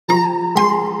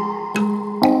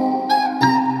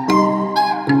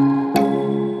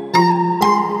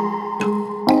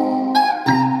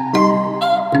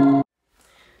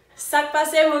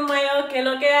Que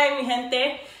lo que hay, mi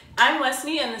gente? I'm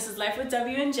Wesley and this is Life with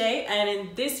W and J, and in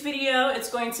this video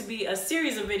it's going to be a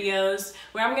series of videos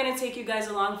where I'm going to take you guys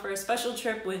along for a special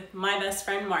trip with my best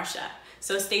friend Marsha.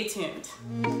 So stay tuned.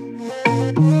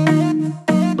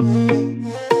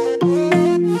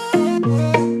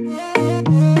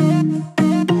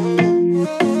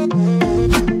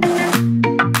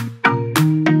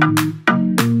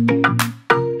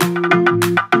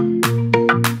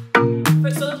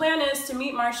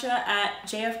 At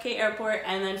JFK Airport,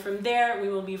 and then from there we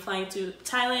will be flying to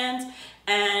Thailand.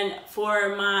 And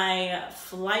for my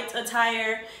flight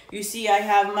attire, you see I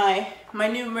have my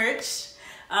new merch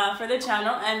for the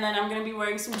channel, and then I'm gonna be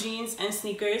wearing some jeans and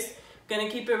sneakers. Gonna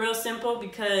keep it real simple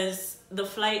because the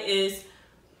flight is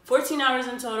 14 hours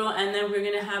in total, and then we're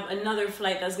gonna have another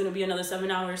flight that's gonna be another 7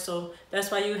 hours, so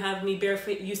that's why you have me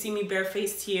you see me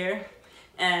barefaced here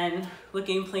and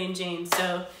looking plain Jane.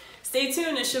 So stay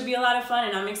tuned, it should be a lot of fun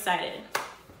and I'm excited.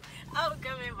 Oh,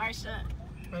 come in, Marsha.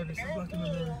 I'm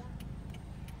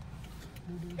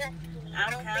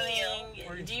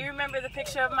coming. Do you remember the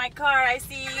picture of my car? I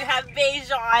see you have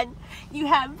beige on. You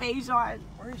have beige on.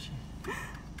 Where is she?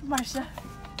 Marsha,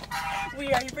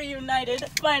 we are reunited,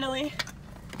 finally.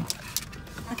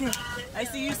 Okay, I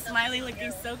see you smiling,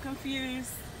 looking so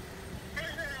confused.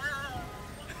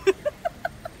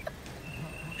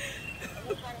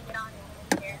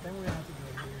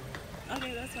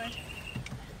 Okay, that's fine.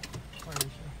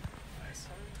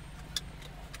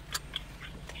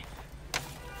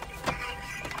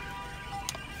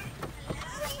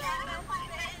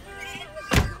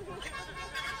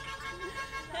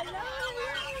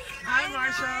 Hi,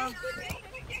 Marsha.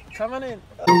 Come on in.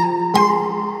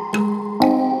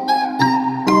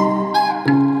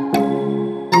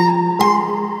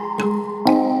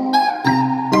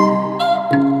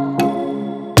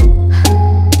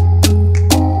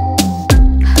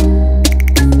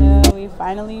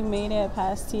 Finally made it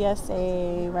past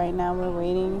TSA. Right now we're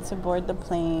waiting to board the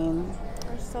plane.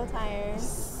 We're so tired.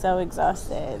 So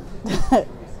exhausted.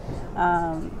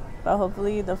 But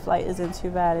hopefully the flight isn't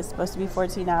too bad. It's supposed to be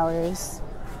 14 hours.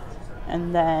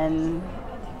 And then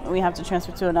we have to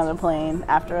transfer to another plane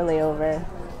after a layover.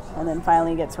 And then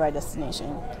finally get to our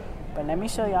destination. But let me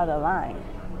show y'all the line.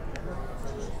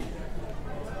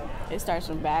 It starts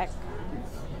from back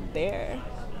there.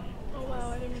 Oh wow,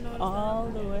 I didn't even know. All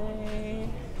the way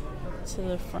to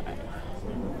the front.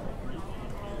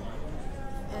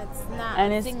 It's not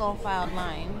and a single filed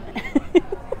line.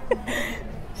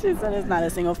 She said it's not a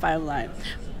single file line.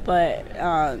 But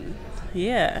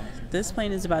yeah, this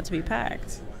plane is about to be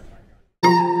packed.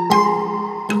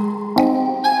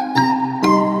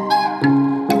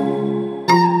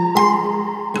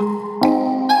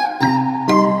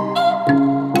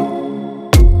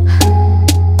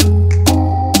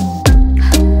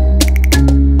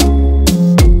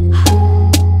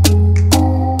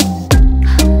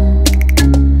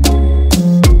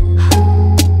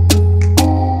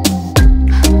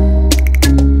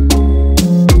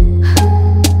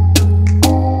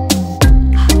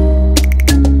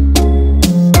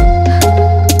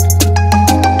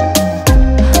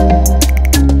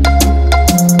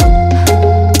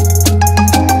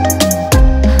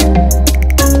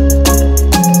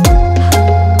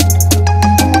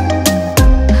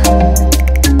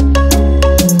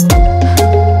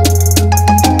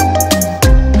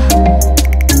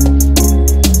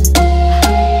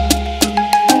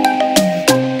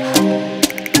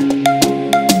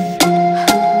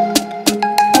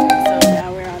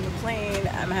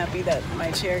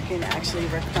 My chair can actually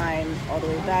recline all the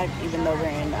way back, even though we're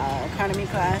in economy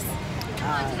class.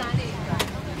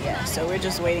 Yeah, so we're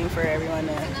just waiting for everyone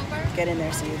to get in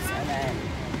their seats, and then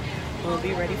we'll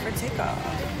be ready for takeoff.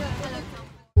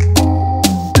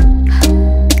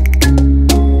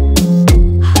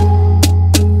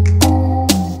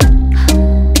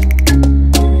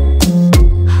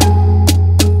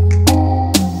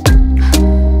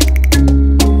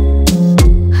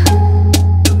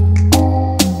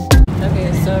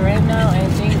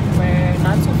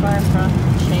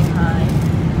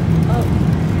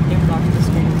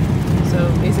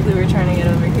 We're trying to get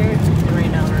over here, and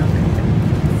right now we're over here.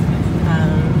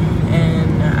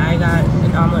 And I got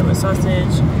an omelet with sausage.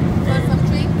 And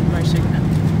Marsha got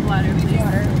water, please.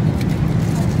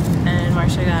 And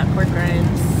Marsha got pork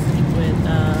rinds with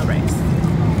rice.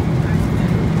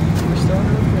 We're still on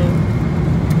the plane.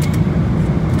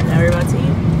 And now we're about to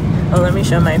eat. Oh, let me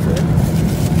show my food.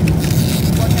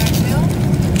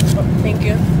 Oh, thank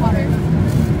you. Water.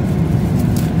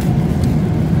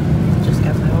 Just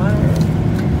got my water.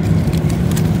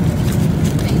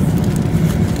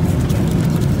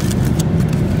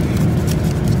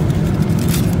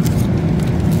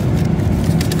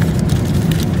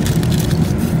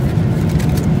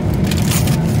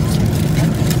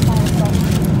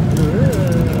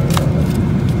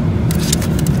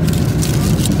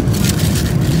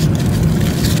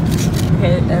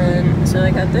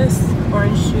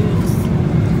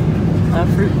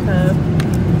 fruit cup.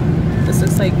 This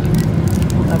looks like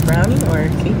a brownie or a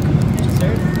cake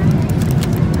dessert.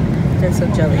 There's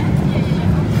some jelly.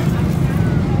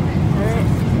 Alright,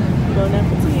 bon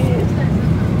appetit.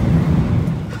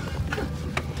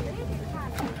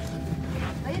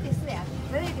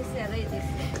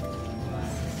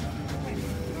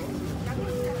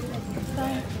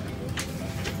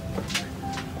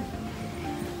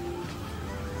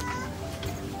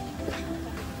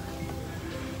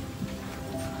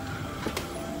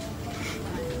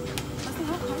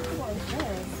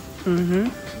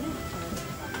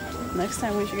 Next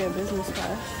time we should get business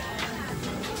class.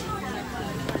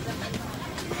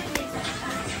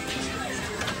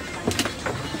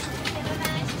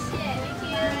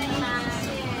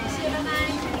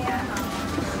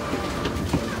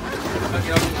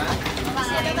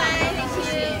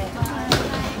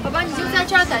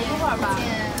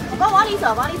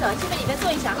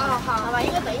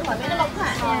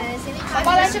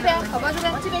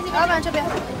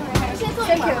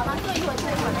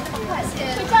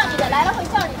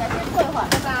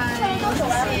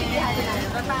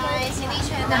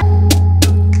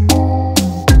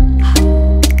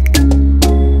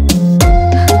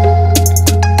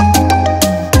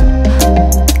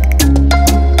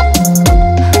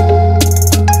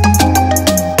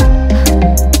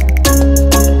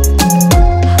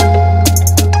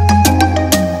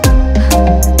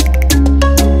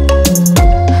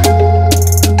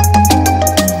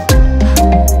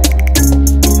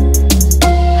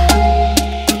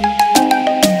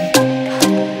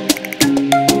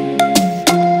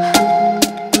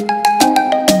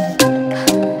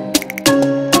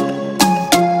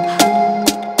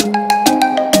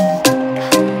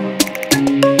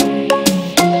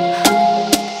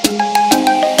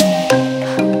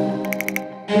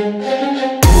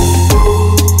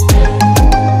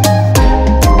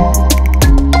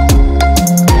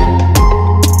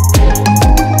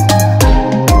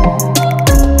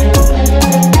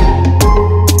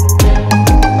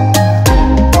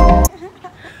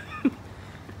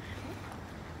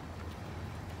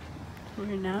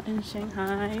 We're now in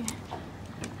Shanghai.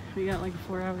 We got like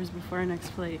 4 hours before our next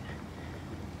flight.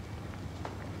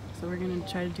 So we're gonna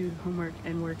try to do homework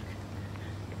and work.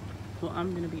 Well,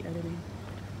 I'm gonna be editing.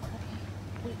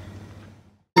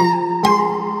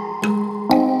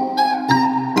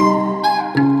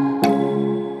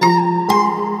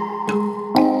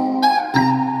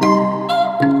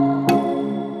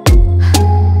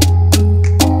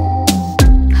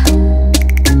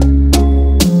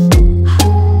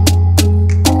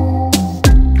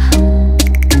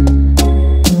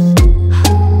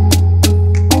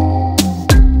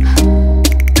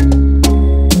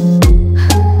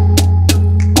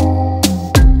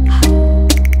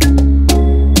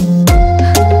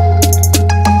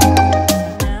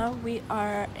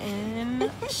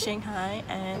 Shanghai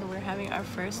and we're having our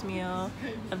first meal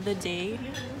of the day.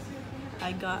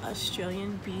 I got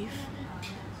Australian beef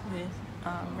with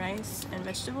rice and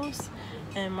vegetables,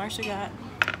 and Marsha got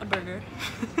a burger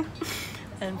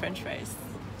and french fries.